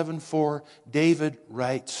 37:4, David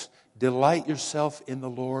writes, "Delight yourself in the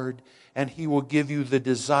Lord, and He will give you the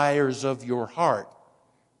desires of your heart."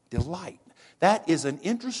 Delight. That is an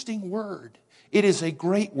interesting word. It is a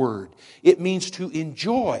great word. It means to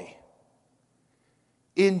enjoy.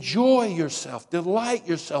 Enjoy yourself. Delight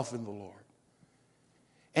yourself in the Lord.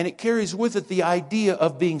 And it carries with it the idea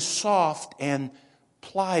of being soft and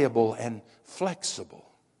pliable and flexible.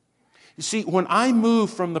 You see, when I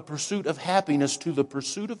move from the pursuit of happiness to the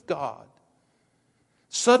pursuit of God,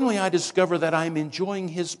 suddenly I discover that I'm enjoying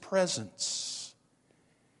His presence.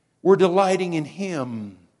 We're delighting in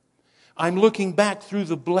Him. I'm looking back through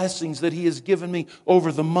the blessings that He has given me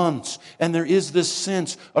over the months, and there is this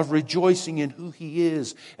sense of rejoicing in who He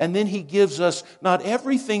is. And then He gives us not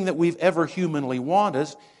everything that we've ever humanly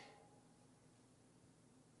wanted.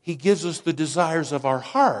 He gives us the desires of our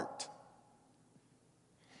heart.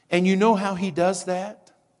 And you know how He does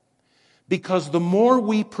that? Because the more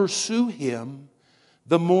we pursue Him,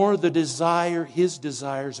 the more His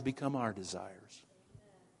desires become our desires.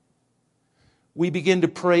 We begin to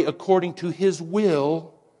pray according to His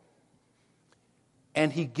will,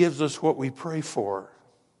 and He gives us what we pray for.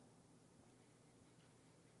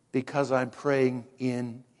 Because I'm praying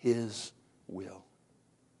in His will.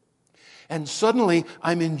 And suddenly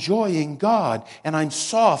I'm enjoying God, and I'm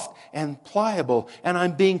soft and pliable, and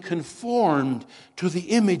I'm being conformed to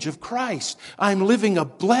the image of Christ. I'm living a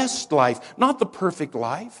blessed life, not the perfect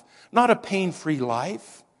life, not a pain-free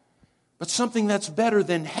life, but something that's better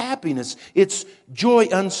than happiness. It's joy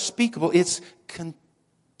unspeakable. It's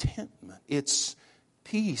contentment. It's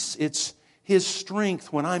peace. It's His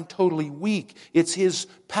strength when I'm totally weak. It's His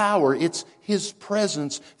power. It's His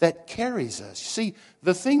presence that carries us. You see,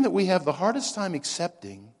 the thing that we have the hardest time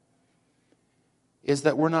accepting is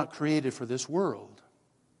that we're not created for this world.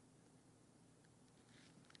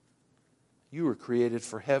 You were created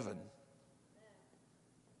for heaven.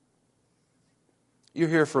 You're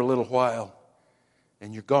here for a little while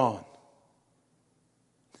and you're gone.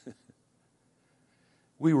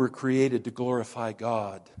 We were created to glorify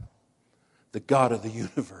God, the God of the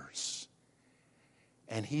universe.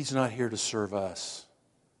 And He's not here to serve us.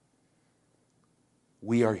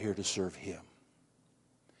 We are here to serve Him.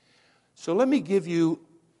 So let me give you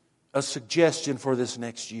a suggestion for this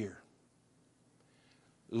next year.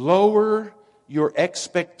 Lower your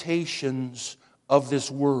expectations of this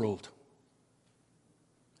world.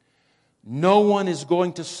 No one is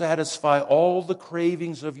going to satisfy all the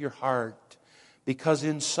cravings of your heart, because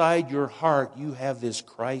inside your heart you have this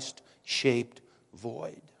Christ-shaped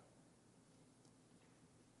void.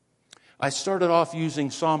 I started off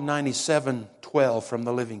using Psalm 97:12 from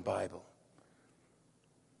the Living Bible,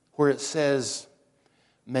 where it says,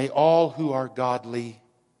 "May all who are godly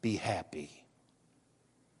be happy."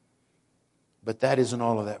 But that isn't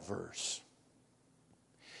all of that verse.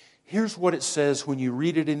 Here's what it says when you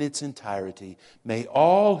read it in its entirety. May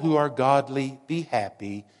all who are godly be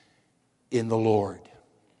happy in the Lord.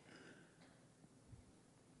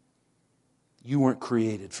 You weren't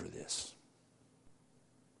created for this.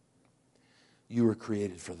 You were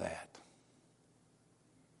created for that.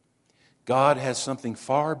 God has something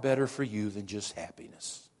far better for you than just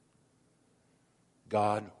happiness.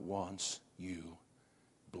 God wants you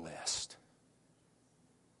blessed.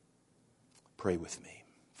 Pray with me.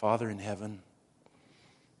 Father in heaven,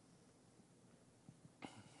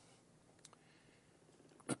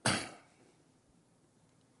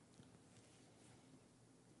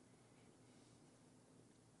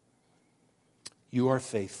 You are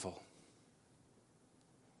faithful.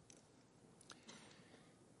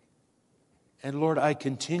 And Lord, I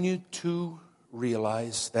continue to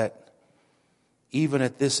realize that even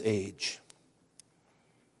at this age,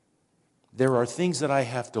 there are things that I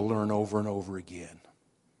have to learn over and over again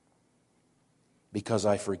because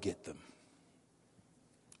I forget them,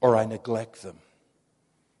 or I neglect them,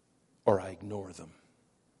 or I ignore them.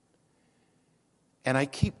 And I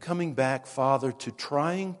keep coming back, Father, to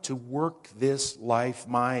trying to work this life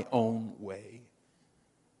my own way.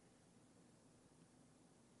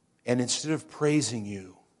 And instead of praising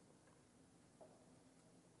You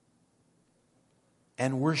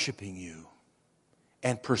and worshiping You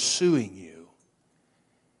and pursuing You,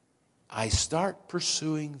 I start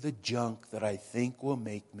pursuing the junk that I think will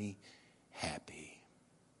make me happy.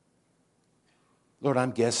 Lord,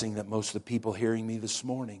 I'm guessing that most of the people hearing me this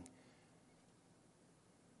morning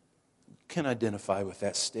can identify with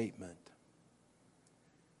that statement.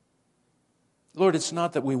 Lord, it's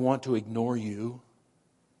not that we want to ignore You.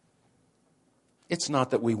 It's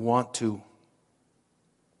not that we want to.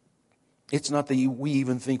 It's not that we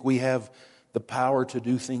even think we have the power to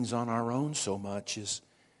do things on our own so much as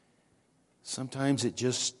sometimes it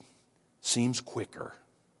just seems quicker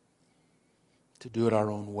to do it our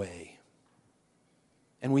own way.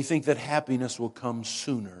 And we think that happiness will come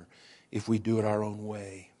sooner if we do it our own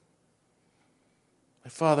way.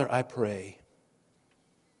 But Father, I pray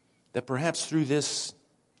that perhaps through this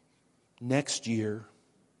next year,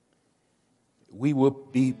 we will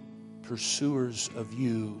be pursuers of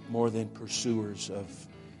You more than pursuers of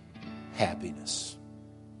happiness.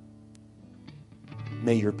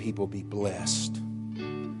 May Your people be blessed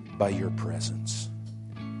by Your presence.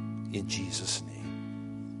 In Jesus' name.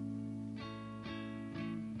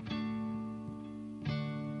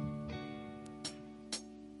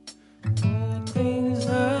 All things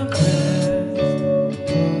are passed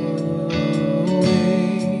away.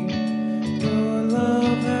 Your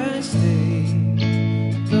love has stayed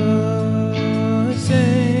the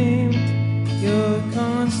same. Your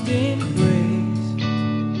constant grace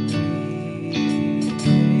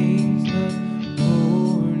remains the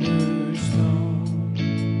cornerstone.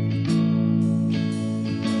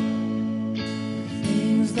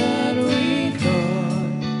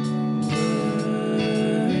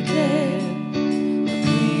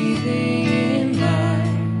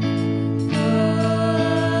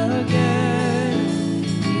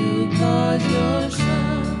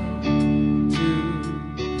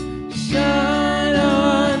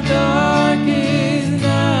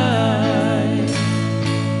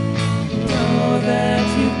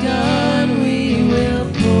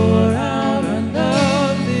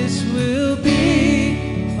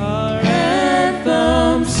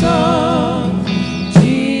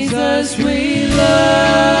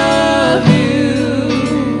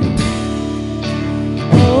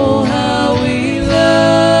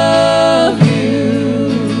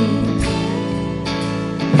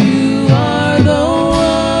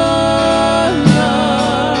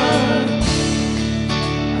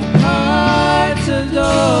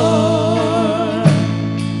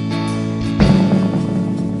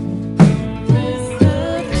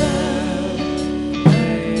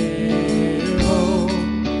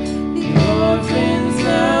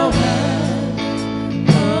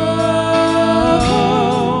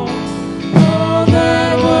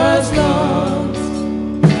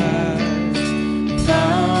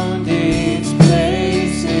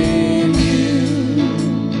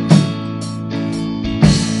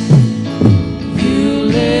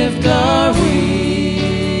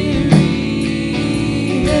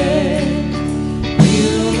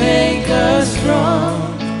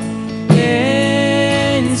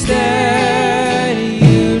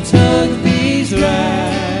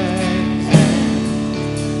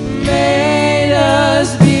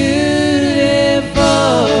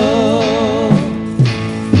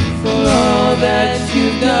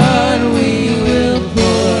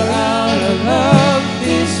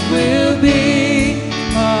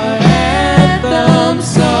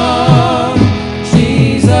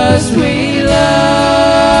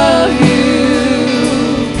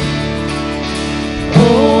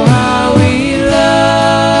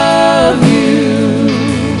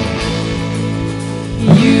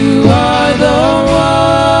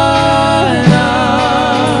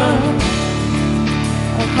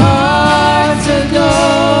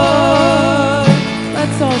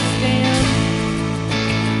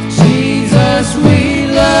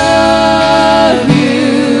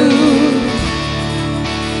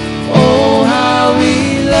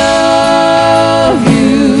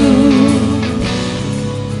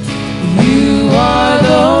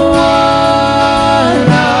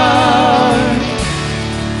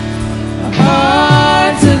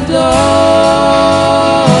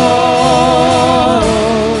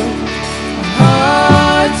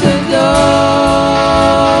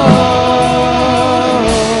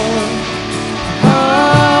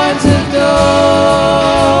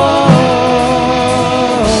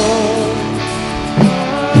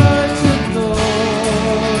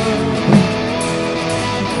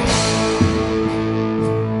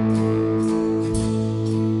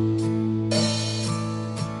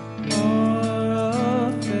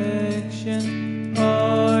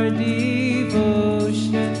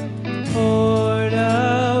 devotion poured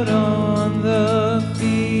out on the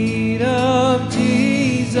feet of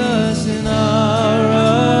Jesus, in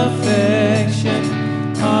our affection,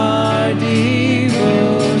 our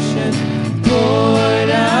devotion poured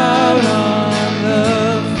out on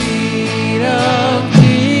the feet of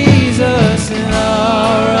Jesus, in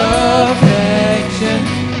our affection,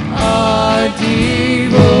 our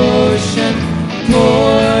devotion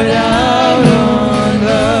poured out on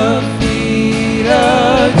the feet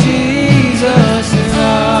of Jesus, in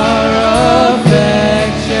our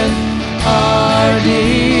affection, our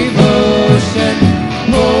devotion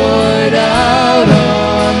poured out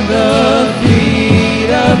on the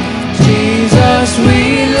feet of Jesus.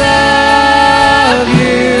 We love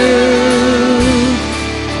you.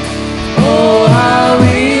 Oh, how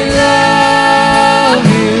we love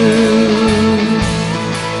you.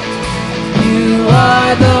 You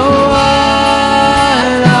are the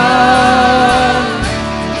one our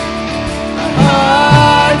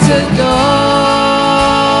hearts adore.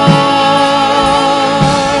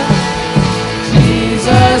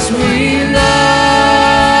 Jesus, we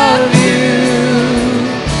love you.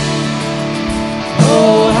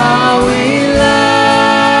 Oh, how we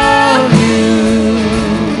love you.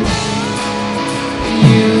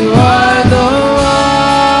 You are the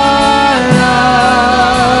one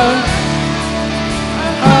our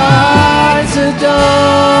hearts adore.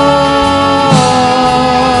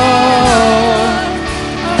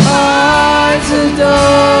 Hearts adore.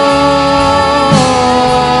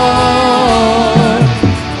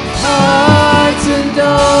 Hearts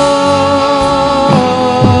adore.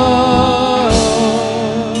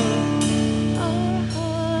 Our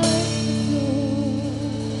hearts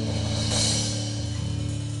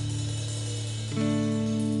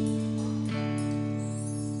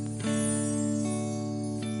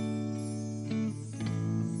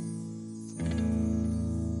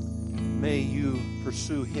May you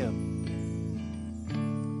pursue Him.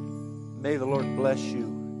 May the Lord bless you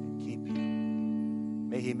and keep you.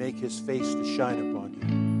 May He make His face to shine upon you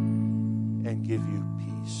and give you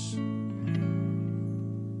peace.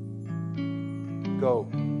 Go,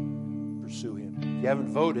 pursue Him. If you haven't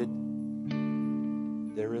voted,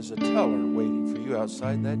 there is a teller waiting for you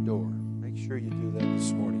outside that door. Make sure you do that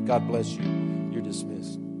this morning. God bless you. You're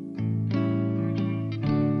dismissed.